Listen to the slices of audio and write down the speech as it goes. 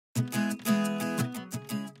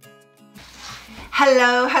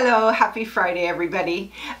Hello, hello, happy Friday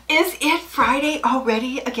everybody. Is it Friday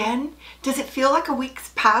already again? Does it feel like a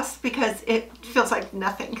week's passed? Because it feels like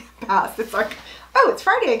nothing passed. It's like, oh, it's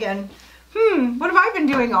Friday again. What have I been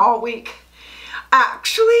doing all week?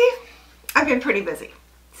 Actually, I've been pretty busy.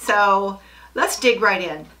 So let's dig right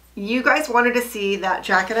in. You guys wanted to see that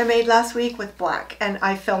jacket I made last week with black, and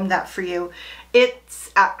I filmed that for you.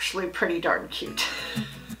 It's actually pretty darn cute.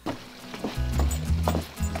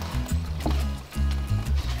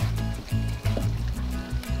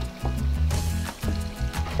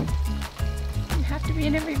 Have to be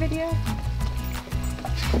in every video.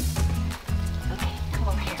 Okay, come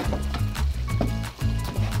over here.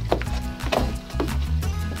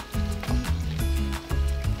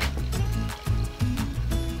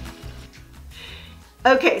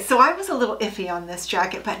 Okay, so I was a little iffy on this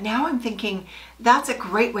jacket, but now I'm thinking that's a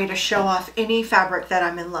great way to show off any fabric that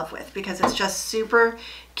I'm in love with because it's just super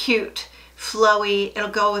cute, flowy. It'll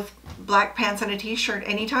go with black pants and a t-shirt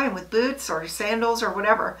anytime with boots or sandals or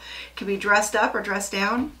whatever. It can be dressed up or dressed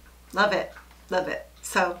down. Love it, love it.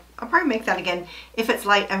 So I'll probably make that again if it's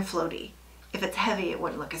light and floaty. If it's heavy, it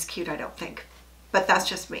wouldn't look as cute, I don't think. But that's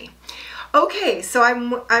just me. Okay, so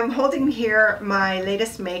I'm holding here my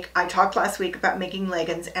latest make. I talked last week about making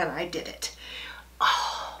leggings and I did it.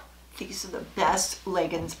 Oh, these are the best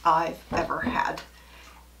leggings I've ever had.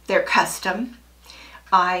 They're custom.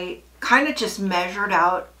 I kind of just measured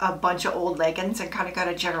out a bunch of old leggings and kind of got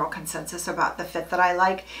a general consensus about the fit that I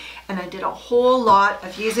like. And I did a whole lot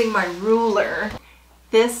of using my ruler.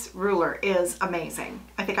 This ruler is amazing.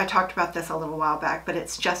 I think I talked about this a little while back, but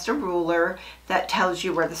it's just a ruler that tells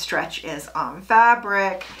you where the stretch is on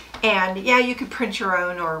fabric. And yeah, you could print your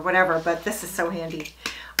own or whatever, but this is so handy.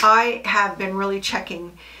 I have been really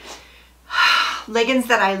checking leggings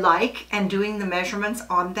that I like and doing the measurements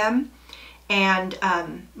on them. And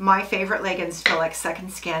my favorite leggings feel like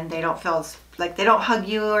second skin. They don't feel like they don't hug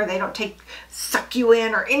you or they don't suck you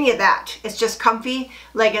in or any of that. It's just comfy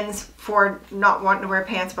leggings for not wanting to wear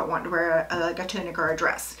pants but wanting to wear like a tunic or a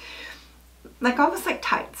dress. Like almost like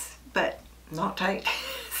tights, but not tight.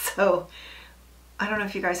 So I don't know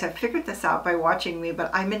if you guys have figured this out by watching me,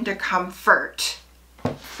 but I'm into comfort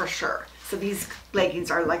for sure. So these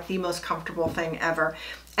leggings are like the most comfortable thing ever.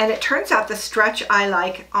 And it turns out the stretch I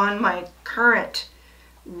like on my current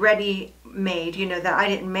ready-made, you know, that I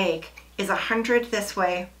didn't make, is 100 this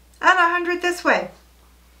way and 100 this way.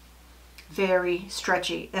 Very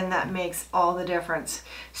stretchy, and that makes all the difference.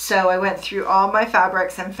 So I went through all my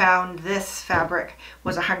fabrics and found this fabric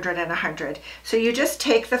was 100 and 100. So you just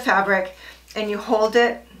take the fabric and you hold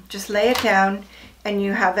it, just lay it down, and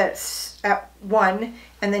you have it at 1,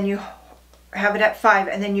 and then you have it at 5,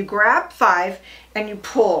 and then you grab 5 and you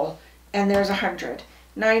pull, and there's 100,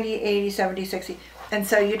 90, 80, 70, 60. And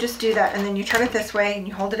so you just do that, and then you turn it this way and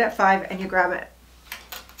you hold it at 5 and you grab it.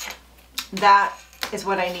 That is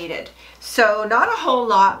what I needed. So not a whole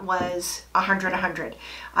lot was 100, 100.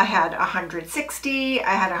 I had 160, I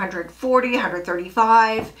had 140,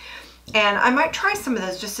 135, and I might try some of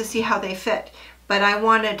those just to see how they fit. But I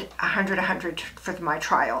wanted 100, 100 for my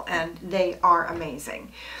trial, and they are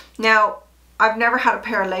amazing. Now, I've never had a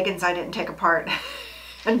pair of leggings I didn't take apart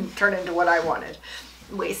and turn into what I wanted.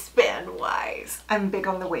 Waistband wise, I'm big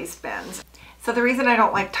on the waistbands. So the reason I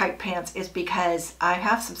don't like tight pants is because I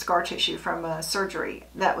have some scar tissue from a surgery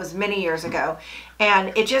that was many years ago,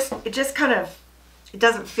 and it just kind of, it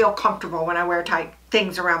doesn't feel comfortable when I wear tight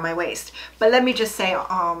things around my waist. But let me just say,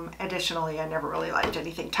 additionally, I never really liked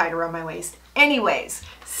anything tight around my waist anyways.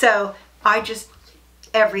 So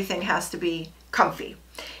everything has to be comfy.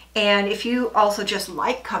 And if you also just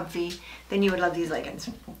like comfy, then you would love these leggings.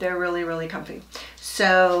 They're really, really comfy.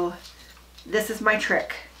 So this is my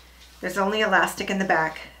trick. There's only elastic in the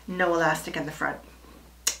back, no elastic in the front.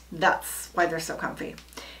 That's why they're so comfy.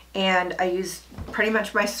 And I use pretty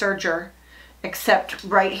much my serger, except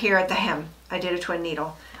right here at the hem. I did a twin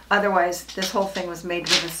needle. Otherwise, this whole thing was made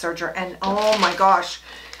with a serger. And oh my gosh,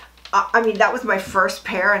 I mean, that was my first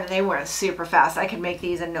pair and they went super fast. I can make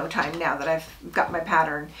these in no time now that I've got my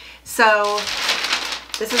pattern. So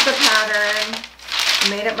this is the pattern. I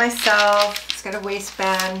made it myself. It's got a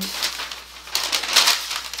waistband.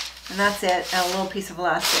 And that's it. And a little piece of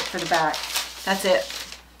elastic for the back. That's it.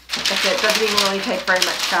 That's it. Doesn't even really take very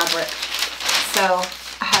much fabric. So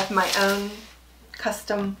I have my own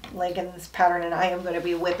custom leggings pattern, and I am going to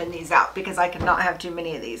be whipping these out because I cannot have too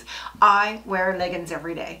many of these. I wear leggings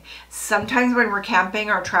every day. Sometimes when we're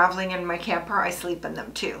camping or traveling in my camper, I sleep in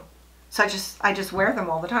them too. So I just wear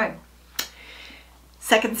them all the time.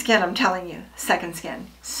 Second skin, I'm telling you, second skin.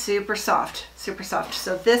 Super soft, super soft.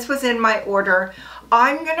 So this was in my order.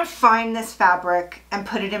 I'm gonna find this fabric and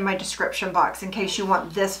put it in my description box in case you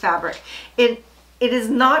want this fabric. It is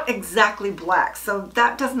not exactly black, so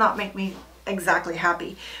that does not make me exactly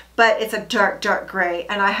happy, but it's a dark, dark gray,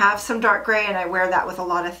 and I have some dark gray and I wear that with a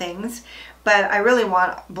lot of things, but I really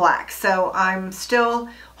want black, so I'm still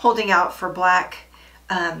holding out for black.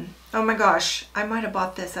 Oh my gosh, I might have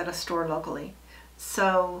bought this at a store locally.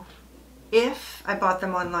 So if I bought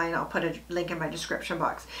them online, I'll put a link in my description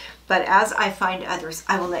box. But as I find others,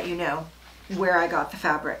 I will let you know where I got the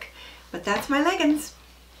fabric. But that's my leggings,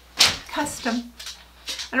 custom.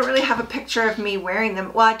 I don't really have a picture of me wearing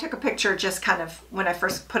them. Well, I took a picture just kind of when I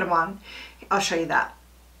first put them on. I'll show you that.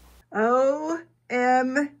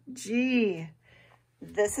 OMG.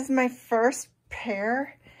 This is my first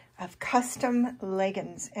pair of custom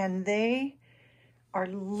leggings, and they are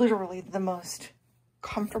literally the most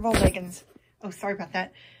comfortable leggings. Oh, sorry about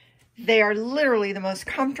that. They are literally the most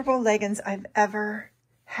comfortable leggings I've ever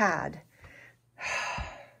had.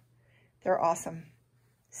 They're awesome.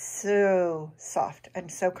 So soft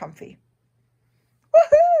and so comfy.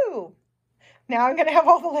 Woohoo! Now I'm gonna have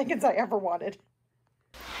all the leggings I ever wanted.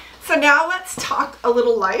 So now let's talk a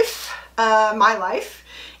little life. My life.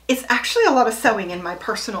 It's actually a lot of sewing in my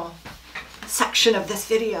personal section of this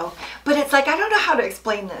video, but it's like, I don't know how to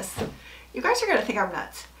explain this. You guys are gonna think I'm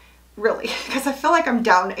nuts, really, because I feel like I'm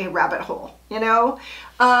down a rabbit hole, you know?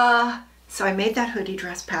 So I made that hoodie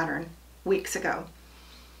dress pattern weeks ago,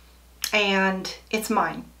 and it's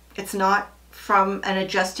mine. It's not from an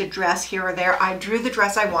adjusted dress here or there. I drew the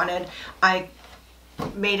dress I wanted. I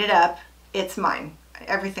made it up. It's mine.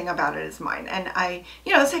 Everything about it is mine. And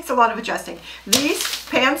you know, this takes a lot of adjusting. These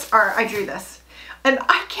pants are, I drew this, and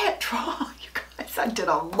I can't draw, you guys. I did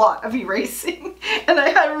a lot of erasing, and I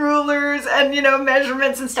had rulers and, you know,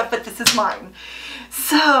 measurements and stuff, but this is mine.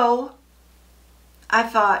 So I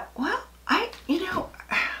thought, well,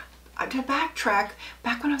 to backtrack,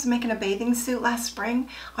 back when I was making a bathing suit last spring,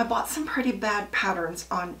 I bought some pretty bad patterns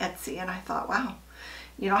on Etsy, and I thought, wow,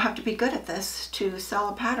 you don't have to be good at this to sell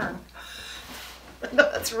a pattern.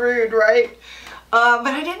 That's rude, right? But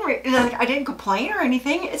I didn't complain or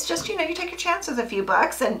anything. It's just, you know, you take your chances a few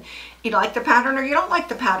bucks, and you like the pattern or you don't like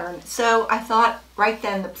the pattern. So I thought right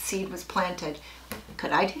then the seed was planted.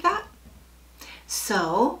 Could I do that?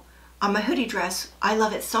 So on my hoodie dress, I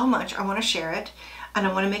love it so much. I want to share it, and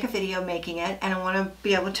I want to make a video making it, and I want to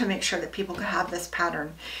be able to make sure that people can have this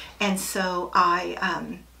pattern. And so I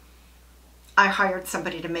hired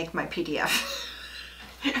somebody to make my PDF.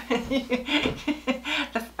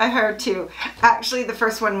 I hired two. Actually, the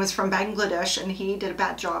first one was from Bangladesh, and he did a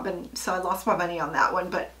bad job, and so I lost my money on that one,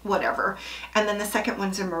 but whatever. And then the second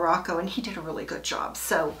one's in Morocco, and he did a really good job.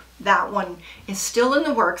 So that one is still in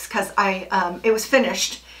the works, because it was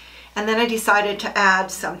finished, and then I decided to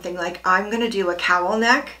add something. Like, I'm gonna do a cowl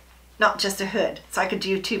neck, not just a hood, so I could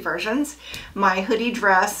do two versions. My hoodie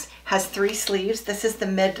dress has 3 sleeves. This is the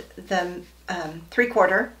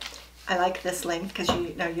 3/4. I like this length because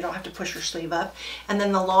you know you don't have to push your sleeve up. And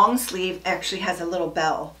then the long sleeve actually has a little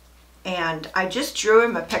bell. And I just drew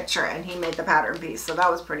him a picture and he made the pattern piece, so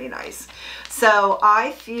that was pretty nice. So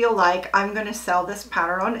I feel like I'm gonna sell this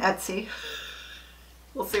pattern on Etsy.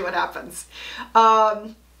 We'll see what happens.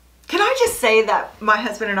 Can I just say that my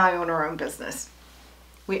husband and I own our own business?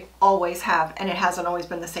 We always have, and it hasn't always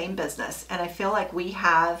been the same business. And I feel like we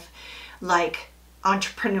have like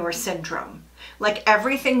entrepreneur syndrome. Like,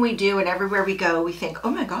 everything we do and everywhere we go, we think,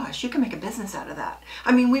 oh my gosh, you can make a business out of that.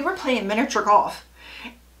 I mean, we were playing miniature golf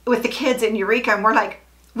with the kids in Eureka, and we're like,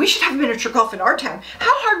 we should have miniature golf in our town.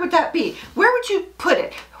 How hard would that be? Where would you put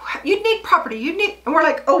it? You'd need property, and we're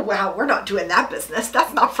like, oh wow, we're not doing that business.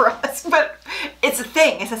 That's not for us. But it's a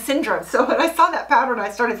thing, it's a syndrome. So when I saw that pattern,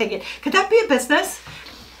 I started thinking, could that be a business?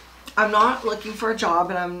 I'm not looking for a job,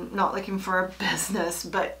 and I'm not looking for a business,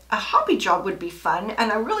 but a hobby job would be fun.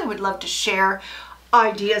 And I really would love to share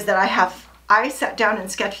ideas that I have. I sat down and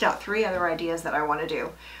sketched out 3 other ideas that I want to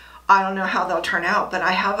do. I don't know how they'll turn out, but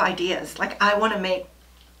I have ideas. Like, I want to make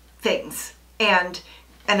things, and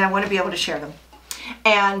I want to be able to share them.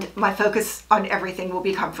 And my focus on everything will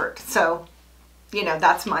be comfort. So, you know,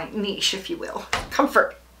 that's my niche, if you will.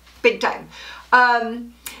 Comfort, big time.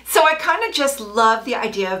 So I kind of just love the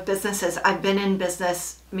idea of businesses. I've been in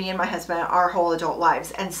business, me and my husband, our whole adult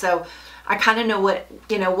lives. And so I kind of know what,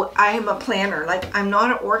 you know, I am a planner. Like, I'm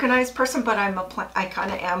not an organized person, but I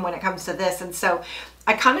kind of am when it comes to this. And so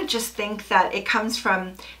I kind of just think that it comes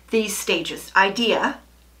from these stages: idea,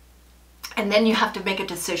 And then you have to make a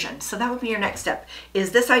decision. So that would be your next step.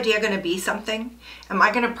 Is this idea going to be something? Am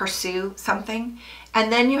I going to pursue something?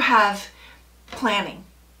 And then you have planning.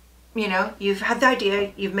 You know, you've had the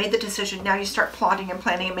idea, you've made the decision, now you start plotting and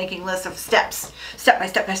planning and making lists of steps, step by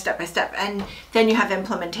step by step by step, and then you have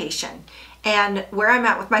implementation. And where I'm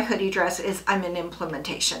at with my hoodie dress is I'm in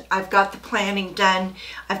implementation. I've got the planning done,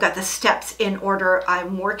 I've got the steps in order,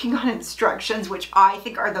 I'm working on instructions, which I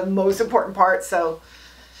think are the most important part,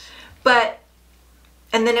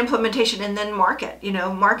 and then implementation, and then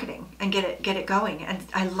marketing and get it going. And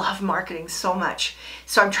I love marketing so much.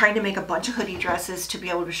 So I'm trying to make a bunch of hoodie dresses to be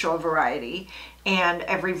able to show a variety, and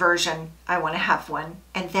every version I want to have one,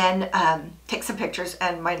 and then take some pictures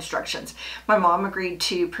and my instructions. My mom agreed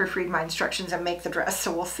to proofread my instructions and make the dress,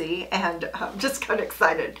 so we'll see. And I'm just kind of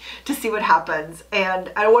excited to see what happens.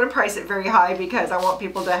 And I don't want to price it very high because I want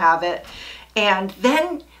people to have it. And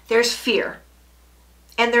then there's fear.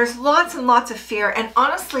 And there's lots and lots of fear. And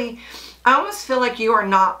honestly, I almost feel like you are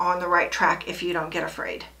not on the right track if you don't get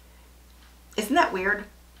afraid. Isn't that weird?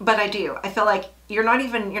 But I do. I feel like you're not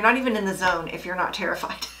even in the zone if you're not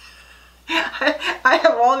terrified. I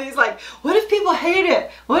have all these like, what if people hate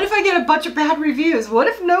it? What if I get a bunch of bad reviews? What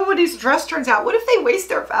if nobody's dress turns out? What if they waste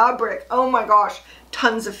their fabric? Oh my gosh,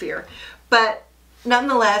 tons of fear. But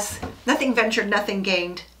nonetheless, nothing ventured, nothing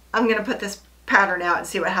gained. I'm going to put this pattern out and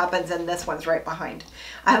see what happens, and this one's right behind.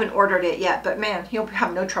 I haven't ordered it yet, but man, you'll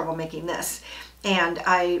have no trouble making this. And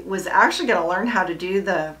I was actually going to learn how to do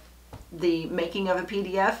the making of a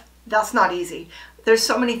PDF. That's not easy. There's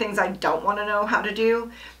so many things I don't want to know how to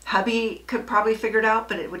do. Hubby could probably figure it out,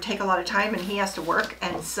 but it would take a lot of time, and he has to work.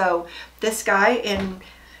 And so this guy in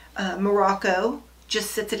Morocco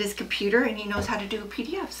just sits at his computer, and he knows how to do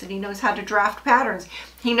PDFs, and he knows how to draft patterns.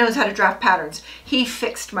 He knows how to draft patterns. He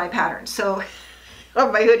fixed my pattern. So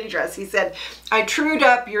on my hoodie dress, he said, I trued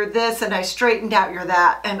up your this and I straightened out your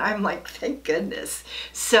that. And I'm like, thank goodness.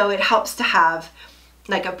 So it helps to have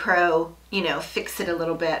like a pro, fix it a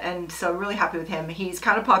little bit. And so I'm really happy with him. He's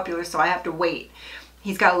kind of popular, so I have to wait.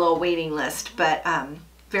 He's got a little waiting list, but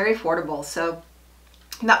very affordable. So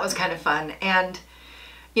that was kind of fun. And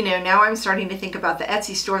now I'm starting to think about the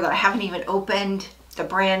Etsy store that I haven't even opened, the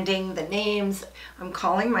branding, the names. I'm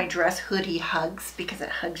calling my dress Hoodie Hugs because it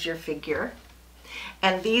hugs your figure.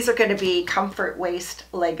 And these are going to be comfort waist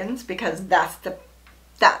leggings because that's the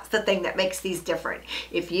thing that makes these different.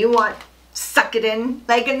 If you want suck it in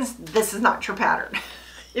leggings, this is not your pattern.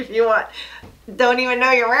 If you want, don't even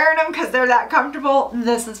know you're wearing them because they're that comfortable,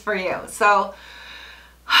 this is for you. So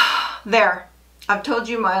there. I've told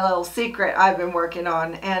you my little secret I've been working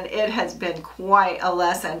on, and it has been quite a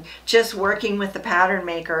lesson. Just working with the pattern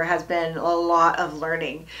maker has been a lot of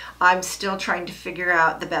learning. I'm still trying to figure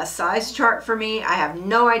out the best size chart for me. I have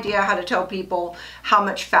no idea how to tell people how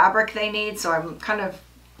much fabric they need, so I'm kind of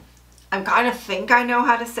think I know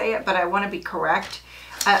how to say it, but I want to be correct.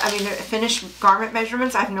 I mean, finished garment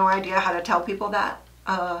measurements, I have no idea how to tell people that.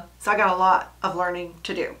 So I got a lot of learning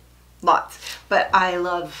to do. Lots. But I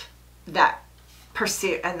love that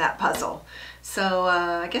pursuit and that puzzle. So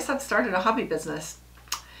I guess I've started a hobby business.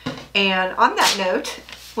 And on that note,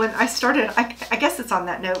 when I started, I guess it's on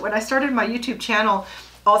that note, when I started my YouTube channel,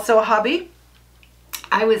 also a hobby,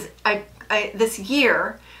 this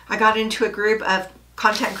year I got into a group of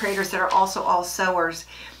content creators that are also all sewers,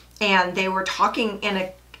 and they were talking in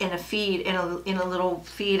a little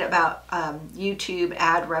feed about YouTube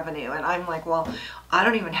ad revenue, and I'm like, well, I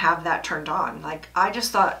don't even have that turned on. Like, I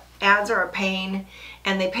just thought ads are a pain,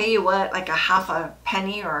 and they pay you what, like a half a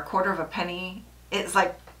penny or a quarter of a penny. It's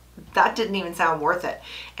like, that didn't even sound worth it.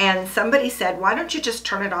 And somebody said, why don't you just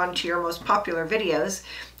turn it on to your most popular videos?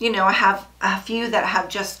 I have a few that have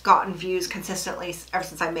just gotten views consistently ever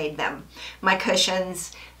since I made them. My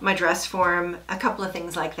cushions, my dress form, a couple of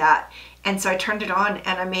things like that. And so I turned it on,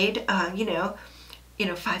 and I made, $5,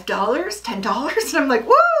 $10, and I'm like,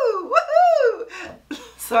 woo, woohoo!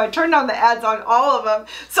 So I turned on the ads on all of them.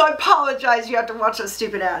 So I apologize, you have to watch those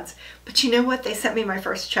stupid ads. But you know what? They sent me my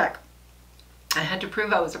first check. I had to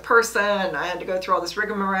prove I was a person. I had to go through all this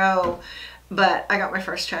rigmarole. But I got my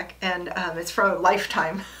first check, and it's for a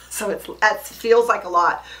lifetime. So it feels like a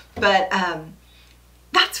lot. But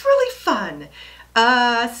that's really fun.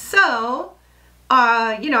 I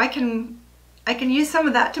can use some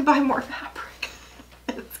of that to buy more fabric.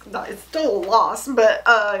 It's still a loss, but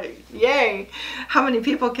yay. How many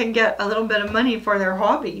people can get a little bit of money for their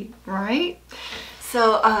hobby, right?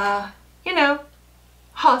 So,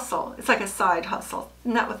 hustle. It's like a side hustle.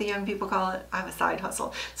 Isn't that what the young people call it? I have a side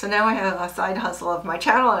hustle. So now I have a side hustle of my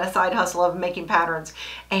channel and a side hustle of making patterns.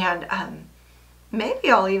 And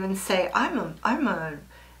maybe I'll even say I'm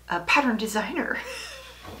a pattern designer.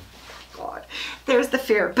 God, there's the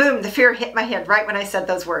fear. Boom, the fear hit my head right when I said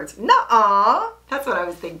those words. Nuh-uh, that's what I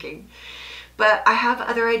was thinking. But I have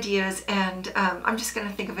other ideas, and I'm just going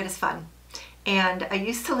to think of it as fun. And I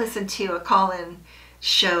used to listen to a call-in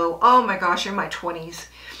show, oh my gosh, in my 20s.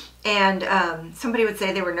 And somebody would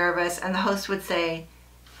say they were nervous, and the host would say,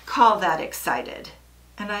 call that excited.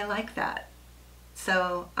 And I like that.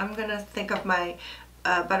 So I'm going to think of my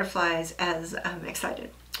butterflies as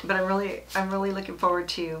excited. But I'm really looking forward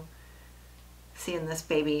to seeing this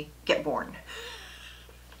baby get born.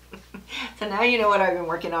 So now you know what I've been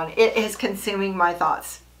working on. It is consuming my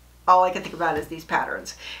thoughts. All I can think about is these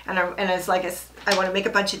patterns. And it's like I want to make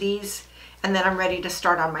a bunch of these, and then I'm ready to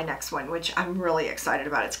start on my next one, which I'm really excited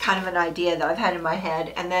about. It's kind of an idea that I've had in my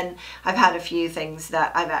head, and then I've had a few things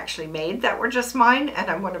that I've actually made that were just mine, and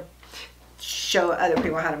I want to show other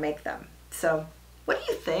people how to make them. So what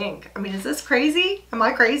do you think? I mean, is this crazy? Am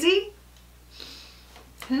I crazy?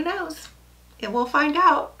 Who knows? It will find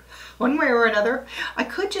out one way or another. I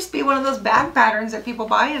could just be one of those bag patterns that people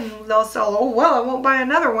buy and they'll say, oh, well, I won't buy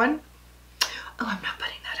another one. Oh, I'm not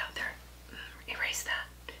putting that out there. Erase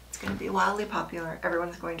that. It's going to be wildly popular.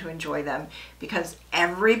 Everyone's going to enjoy them because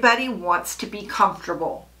everybody wants to be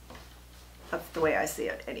comfortable. That's the way I see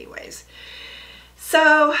it anyways.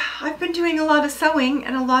 So I've been doing a lot of sewing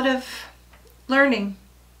and a lot of learning,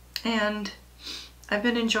 and I've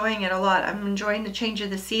been enjoying it a lot. I'm enjoying the change of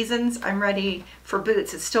the seasons. I'm ready for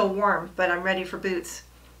boots. It's still warm, but I'm ready for boots.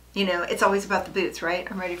 You know, it's always about the boots, right?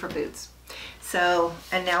 I'm ready for boots. So,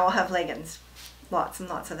 and now I'll have leggings. Lots and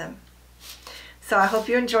lots of them. So I hope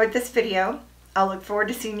you enjoyed this video. I'll look forward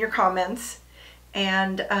to seeing your comments.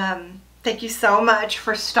 And thank you so much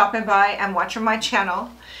for stopping by and watching my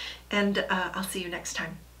channel. And I'll see you next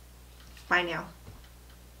time. Bye now.